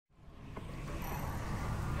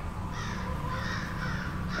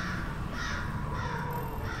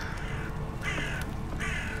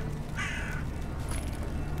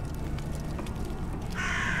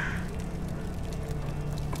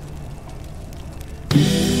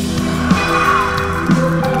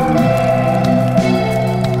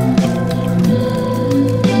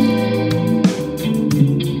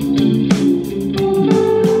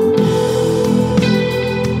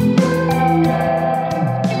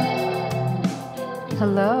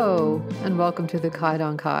and welcome to the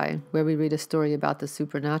Kaidankai, where we read a story about the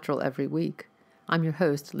supernatural every week. I'm your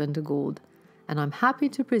host, Linda Gould, and I'm happy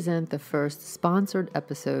to present the first sponsored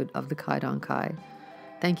episode of the Kaidankai.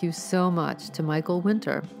 Thank you so much to Michael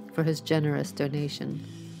Winter for his generous donation.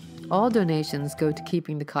 All donations go to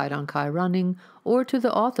keeping the Kaidankai running or to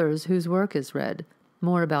the authors whose work is read.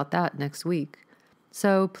 More about that next week.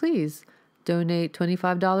 So please donate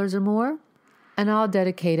 $25 or more, and I'll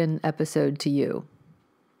dedicate an episode to you.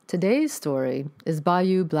 Today's story is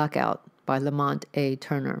Bayou, Blackout by Lamont A.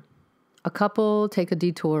 Turner. A couple take a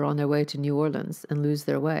detour on their way to New Orleans and lose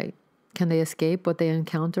their way. Can they escape what they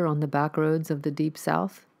encounter on the backroads of the Deep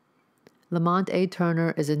South? Lamont A.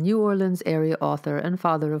 Turner is a New Orleans area author and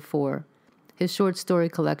father of 4. His short story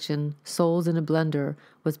collection, Souls in a Blender,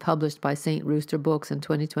 was published by St. Rooster Books in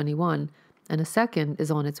 2021, and a second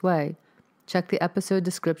is on its way. Check the episode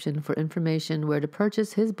description for information where to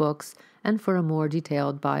purchase his books and for a more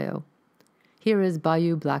detailed bio. Here is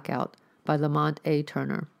Bayou Blackout by Lamont A.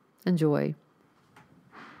 Turner. Enjoy.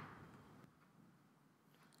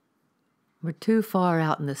 We're too far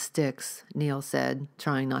out in the sticks, Neil said,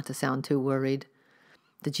 trying not to sound too worried.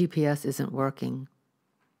 The GPS isn't working.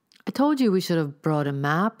 I told you we should have brought a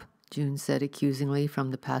map, June said accusingly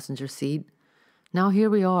from the passenger seat. Now here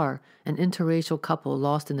we are, an interracial couple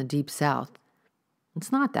lost in the Deep South.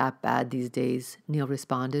 It's not that bad these days, Neil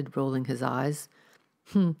responded, rolling his eyes.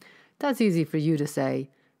 That's easy for you to say.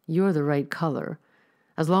 You're the right color.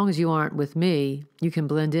 As long as you aren't with me, you can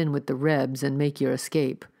blend in with the Rebs and make your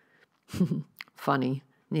escape. Funny,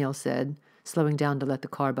 Neil said, slowing down to let the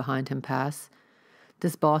car behind him pass.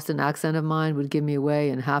 This Boston accent of mine would give me away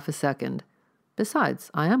in half a second. Besides,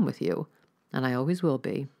 I am with you, and I always will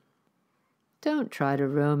be. Don't try to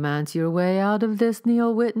romance your way out of this,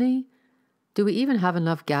 Neil Whitney. Do we even have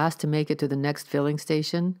enough gas to make it to the next filling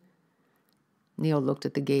station? Neil looked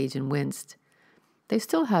at the gauge and winced. They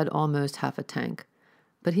still had almost half a tank,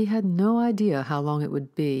 but he had no idea how long it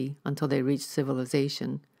would be until they reached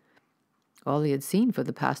civilization. All he had seen for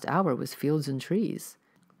the past hour was fields and trees.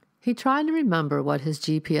 He tried to remember what his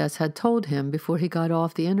GPS had told him before he got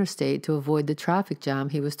off the interstate to avoid the traffic jam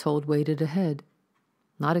he was told waited ahead.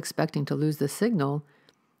 Not expecting to lose the signal,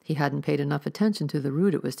 he hadn't paid enough attention to the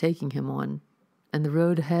route it was taking him on, and the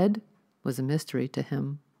road ahead was a mystery to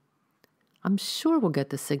him. I'm sure we'll get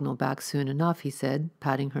the signal back soon enough, he said,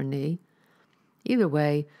 patting her knee. Either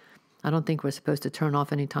way, I don't think we're supposed to turn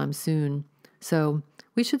off anytime soon, so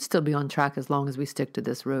we should still be on track as long as we stick to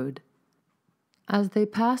this road. As they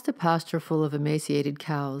passed a pasture full of emaciated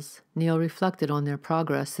cows, Neil reflected on their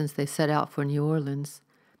progress since they set out for New Orleans.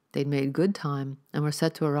 They'd made good time and were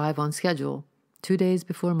set to arrive on schedule, 2 days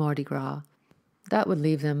before Mardi Gras. That would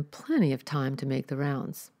leave them plenty of time to make the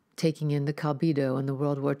rounds, taking in the Calbido and the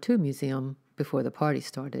World War II Museum before the party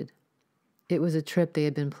started. It was a trip they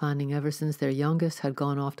had been planning ever since their youngest had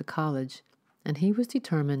gone off to college, and he was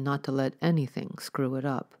determined not to let anything screw it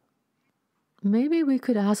up. Maybe we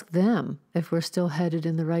could ask them if we're still headed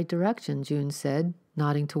in the right direction, June said,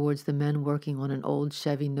 nodding towards the men working on an old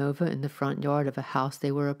Chevy Nova in the front yard of a house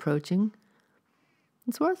they were approaching.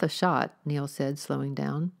 It's worth a shot, Neil said, slowing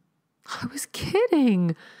down. I was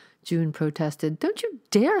kidding, June protested. Don't you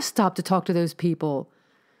dare stop to talk to those people.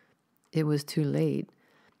 It was too late.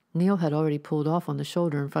 Neil had already pulled off on the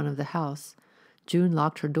shoulder in front of the house. June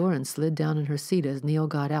locked her door and slid down in her seat as Neil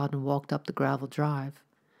got out and walked up the gravel drive.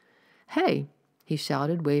 Hey, he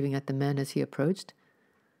shouted, waving at the men as he approached.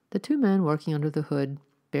 The 2 men working under the hood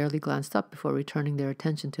barely glanced up before returning their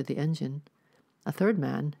attention to the engine. A third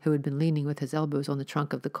man, who had been leaning with his elbows on the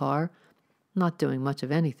trunk of the car, not doing much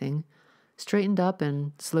of anything, straightened up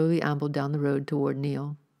and slowly ambled down the road toward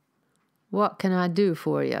Neil. What can I do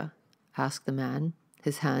for you? Asked the man,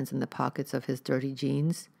 his hands in the pockets of his dirty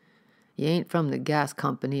jeans. You ain't from the gas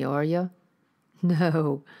company, are you?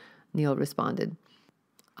 No, Neil responded.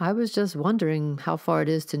 I was just wondering how far it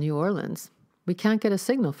is to New Orleans. We can't get a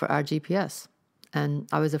signal for our GPS, and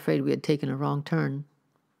I was afraid we had taken a wrong turn.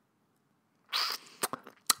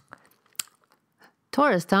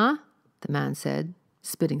 Tourist, huh? The man said,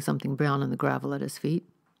 spitting something brown on the gravel at his feet.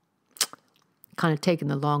 Kind of taking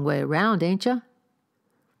the long way around, ain't you?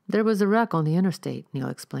 There was a wreck on the interstate, Neil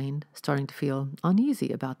explained, starting to feel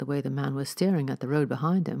uneasy about the way the man was staring at the road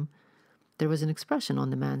behind him. There was an expression on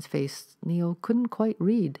the man's face Neil couldn't quite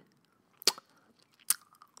read.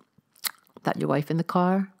 That your wife in the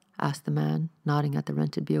car? Asked the man, nodding at the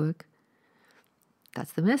rented Buick.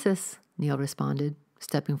 That's the missus, Neil responded,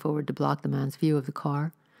 stepping forward to block the man's view of the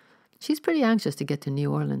car. She's pretty anxious to get to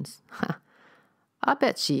New Orleans. I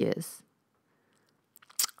bet she is.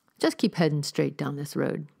 Just keep heading straight down this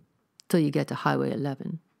road till you get to Highway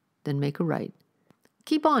 11. then make a right.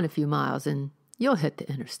 Keep on a few miles and you'll hit the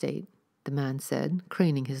interstate, the man said,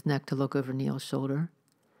 craning his neck to look over Neil's shoulder.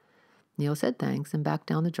 Neil said thanks and backed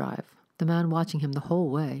down the drive, the man watching him the whole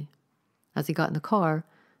way. As he got in the car,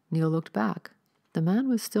 Neil looked back. The man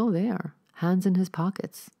was still there, hands in his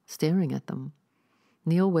pockets, staring at them.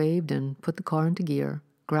 Neil waved and put the car into gear,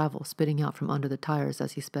 gravel spitting out from under the tires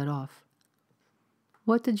as he sped off.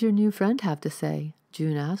 "What did your new friend have to say?"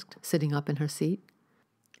 June asked, sitting up in her seat.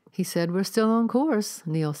 "He said we're still on course,"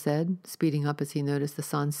 Neil said, speeding up as he noticed the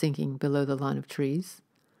sun sinking below the line of trees.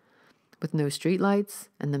 With no streetlights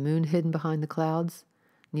and the moon hidden behind the clouds,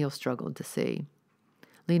 Neil struggled to see.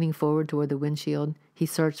 Leaning forward toward the windshield, he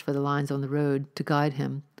searched for the lines on the road to guide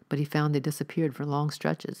him, but he found they disappeared for long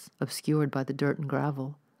stretches, obscured by the dirt and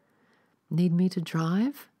gravel. "Need me to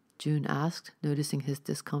drive?" June asked, noticing his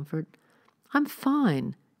discomfort. "I'm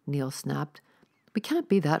fine," Neil snapped. "We can't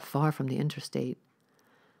be that far from the interstate."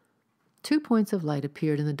 2 points of light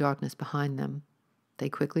appeared in the darkness behind them. They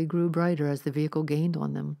quickly grew brighter as the vehicle gained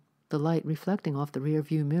on them, the light reflecting off the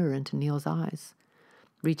rear-view mirror into Neil's eyes.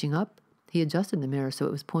 Reaching up, he adjusted the mirror so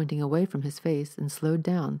it was pointing away from his face and slowed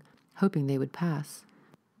down, hoping they would pass.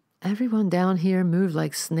 Everyone down here moved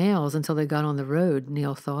like snails until they got on the road,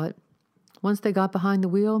 Neil thought. Once they got behind the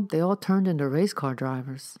wheel, they all turned into race car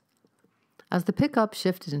drivers. As the pickup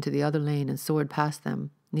shifted into the other lane and soared past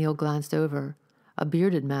them, Neil glanced over. A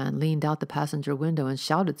bearded man leaned out the passenger window and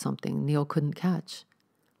shouted something Neil couldn't catch.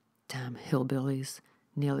 "Damn hillbillies,"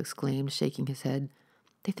 Neil exclaimed, shaking his head.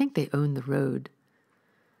 "They think they own the road."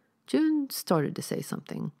 June started to say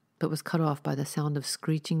something, but was cut off by the sound of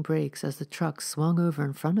screeching brakes as the truck swung over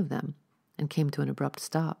in front of them and came to an abrupt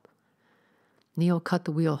stop. Neil cut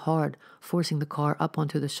the wheel hard, forcing the car up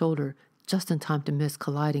onto the shoulder just in time to miss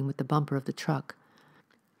colliding with the bumper of the truck.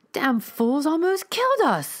 "Damn fools almost killed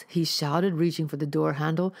us!" he shouted, reaching for the door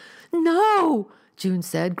handle. "No!" June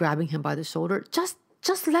said, grabbing him by the shoulder. Just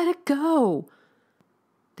let it go!"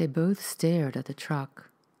 They both stared at the truck,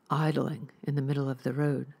 idling in the middle of the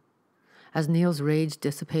road. As Neil's rage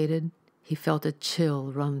dissipated, he felt a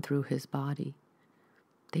chill run through his body.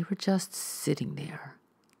 They were just sitting there,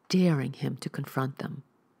 daring him to confront them.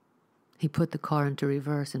 He put the car into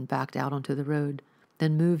reverse and backed out onto the road,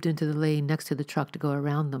 then moved into the lane next to the truck to go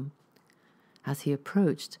around them. As he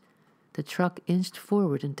approached, the truck inched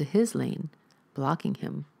forward into his lane, blocking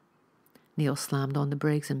him. Neil slammed on the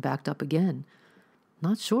brakes and backed up again,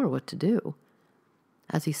 not sure what to do.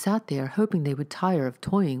 As he sat there, hoping they would tire of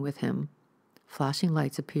toying with him, flashing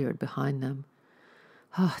lights appeared behind them.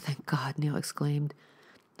 "Oh, thank God," Neil exclaimed.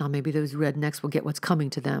 "Now maybe those rednecks will get what's coming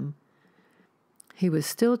to them." He was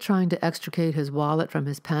still trying to extricate his wallet from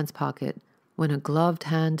his pants pocket when a gloved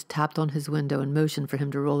hand tapped on his window and motioned for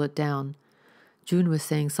him to roll it down. June was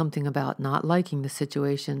saying something about not liking the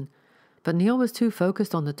situation, but Neil was too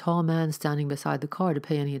focused on the tall man standing beside the car to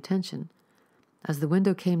pay any attention. As the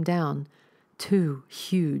window came down, 2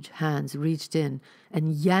 huge hands reached in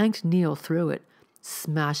and yanked Neil through it,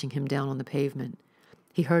 smashing him down on the pavement.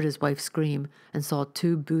 He heard his wife scream and saw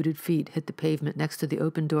 2 booted feet hit the pavement next to the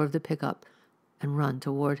open door of the pickup and run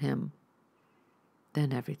toward him.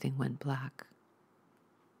 Then everything went black.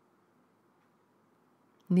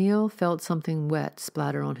 Neil felt something wet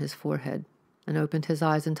splatter on his forehead and opened his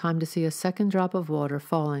eyes in time to see a second drop of water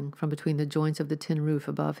falling from between the joints of the tin roof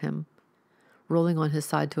above him. Rolling on his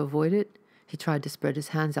side to avoid it, he tried to spread his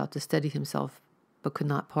hands out to steady himself, but could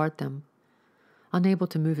not part them. Unable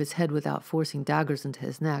to move his head without forcing daggers into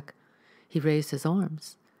his neck, he raised his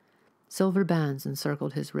arms. Silver bands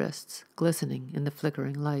encircled his wrists, glistening in the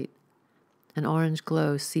flickering light. An orange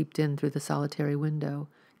glow seeped in through the solitary window,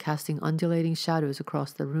 casting undulating shadows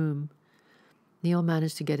across the room. Neil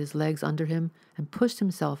managed to get his legs under him and pushed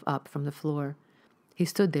himself up from the floor. He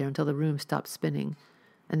stood there until the room stopped spinning,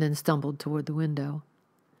 and then stumbled toward the window.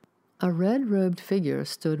 A red-robed figure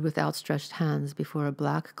stood with outstretched hands before a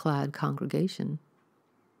black-clad congregation.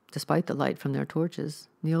 Despite the light from their torches,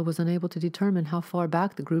 Neil was unable to determine how far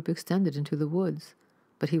back the group extended into the woods,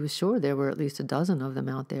 but he was sure there were at least a dozen of them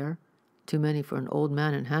out there, too many for an old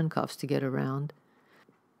man in handcuffs to get around.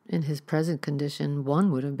 In his present condition,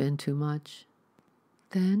 one would have been too much.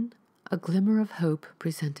 Then a glimmer of hope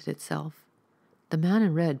presented itself. The man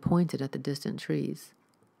in red pointed at the distant trees,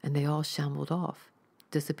 and they all shambled off,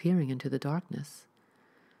 disappearing into the darkness.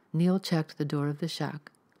 Neil checked the door of the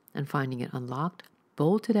shack, and finding it unlocked,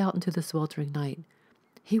 bolted out into the sweltering night.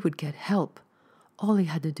 He would get help. All he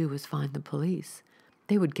had to do was find the police.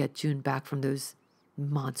 They would get June back from those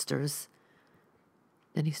monsters.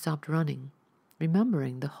 Then he stopped running,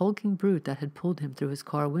 remembering the hulking brute that had pulled him through his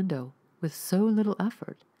car window with so little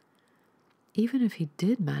effort. Even if he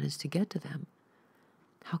did manage to get to them,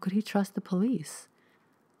 how could he trust the police?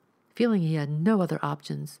 Feeling he had no other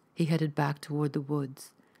options, he headed back toward the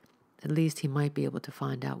woods. At least he might be able to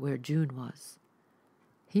find out where June was.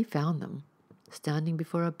 He found them, standing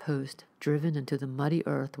before a post driven into the muddy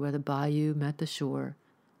earth where the bayou met the shore.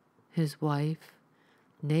 His wife,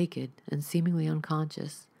 naked and seemingly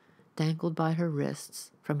unconscious, dangled by her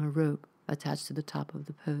wrists from a rope attached to the top of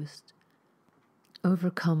the post.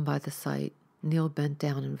 Overcome by the sight, Neil bent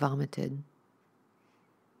down and vomited.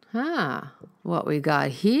 "Ah, what we got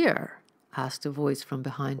here?" asked a voice from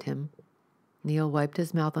behind him. Neil wiped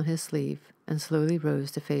his mouth on his sleeve and slowly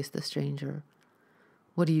rose to face the stranger.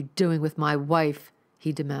 "What are you doing with my wife?"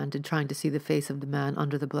 he demanded, trying to see the face of the man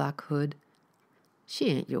under the black hood. "She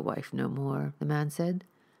ain't your wife no more," the man said.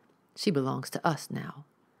 "She belongs to us now."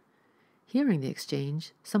 Hearing the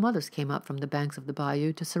exchange, some others came up from the banks of the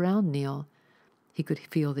bayou to surround Neil. He could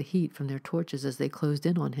feel the heat from their torches as they closed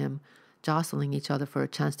in on him, jostling each other for a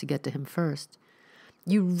chance to get to him first.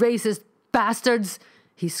 "You racist bastards!"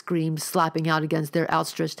 he screamed, slapping out against their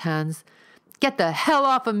outstretched hands. "Get the hell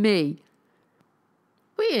off of me!"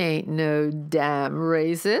 "We ain't no damn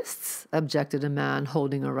racists," objected a man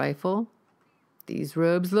holding a rifle. "These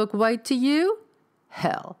robes look white to you?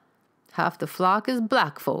 Hell, half the flock is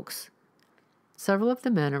black folks." Several of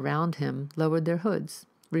the men around him lowered their hoods,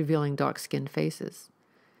 revealing dark-skinned faces.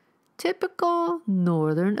 "Typical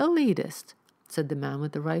northern elitist," said the man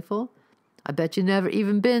with the rifle. "I bet you never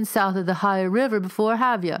even been south of the Ohio River before,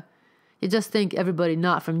 have you? You just think everybody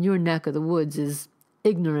not from your neck of the woods is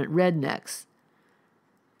ignorant rednecks."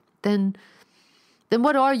 Then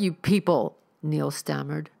what are you people?" Neil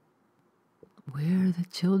stammered. "We're the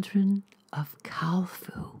children of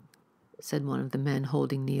Kalfu," said one of the men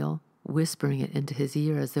holding Neil, whispering it into his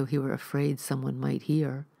ear as though he were afraid someone might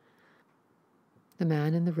hear. The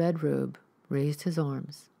man in the red robe raised his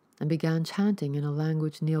arms and began chanting in a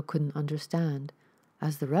language Neil couldn't understand,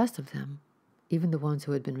 as the rest of them, even the ones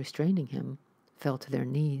who had been restraining him, fell to their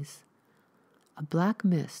knees. A black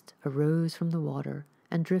mist arose from the water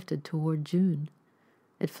and drifted toward June.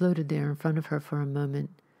 It floated there in front of her for a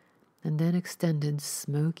moment, and then extended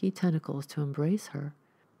smoky tentacles to embrace her.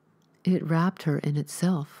 It wrapped her in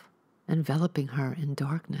itself, enveloping her in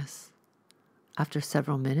darkness. After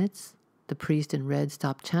several minutes, the priest in red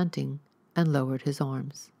stopped chanting and lowered his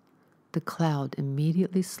arms. The cloud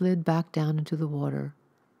immediately slid back down into the water,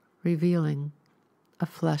 revealing a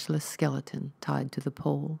fleshless skeleton tied to the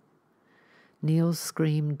pole. Neil's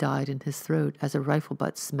scream died in his throat as a rifle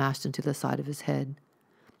butt smashed into the side of his head.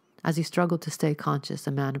 As he struggled to stay conscious,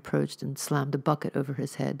 a man approached and slammed a bucket over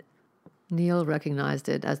his head. Neil recognized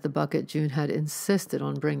it as the bucket June had insisted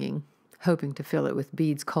on bringing, hoping to fill it with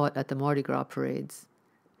beads caught at the Mardi Gras parades.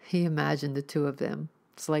 He imagined the two of them,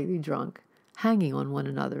 slightly drunk, hanging on one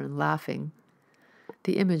another and laughing.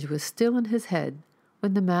 The image was still in his head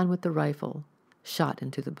when the man with the rifle shot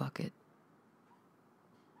into the bucket.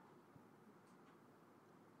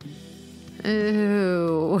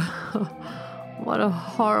 Ew. What a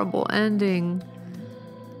horrible ending.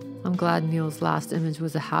 I'm glad Neil's last image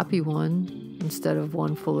was a happy one, instead of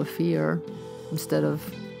one full of fear, instead of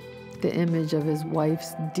the image of his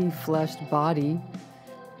wife's defleshed body.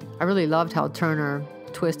 I really loved how Turner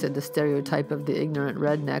twisted the stereotype of the ignorant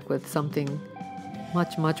redneck with something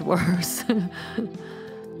much, much worse.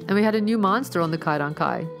 And we had a new monster on the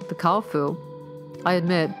Kaidankai, the Kalfu. I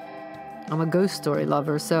admit, I'm a ghost story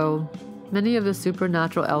lover, so many of the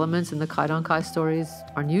supernatural elements in the Kaidankai stories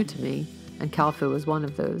are new to me, and Kalfu is one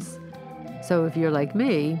of those. So if you're like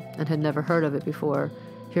me and had never heard of it before,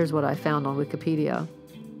 here's what I found on Wikipedia.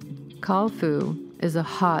 Kalfu is a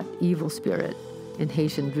hot, evil spirit in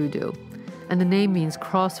Haitian voodoo, and the name means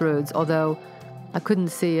crossroads, although I couldn't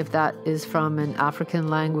see if that is from an African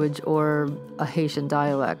language or a Haitian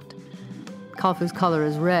dialect. Kalfu's color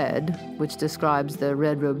is red, which describes the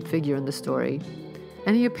red-robed figure in the story,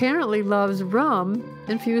 and he apparently loves rum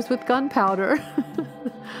infused with gunpowder.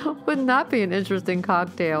 Wouldn't that be an interesting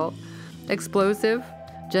cocktail? Explosive,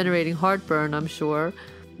 generating heartburn, I'm sure,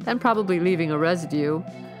 and probably leaving a residue.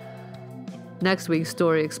 Next week's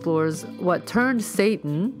story explores what turned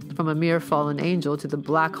Satan from a mere fallen angel to the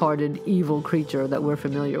black-hearted evil creature that we're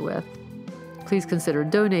familiar with. Please consider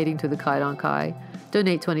donating to the Kaidankai.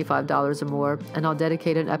 Donate $25 or more, and I'll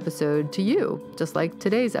dedicate an episode to you, just like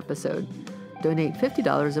today's episode. Donate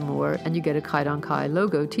 $50 or more, and you get a Kaidankai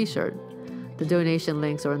logo t-shirt. The donation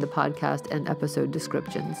links are in the podcast and episode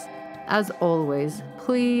descriptions. As always,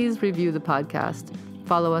 please review the podcast.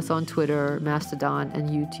 Follow us on Twitter, Mastodon, and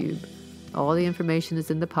YouTube. All the information is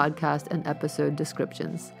in the podcast and episode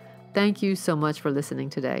descriptions. Thank you so much for listening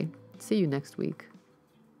today. See you next week.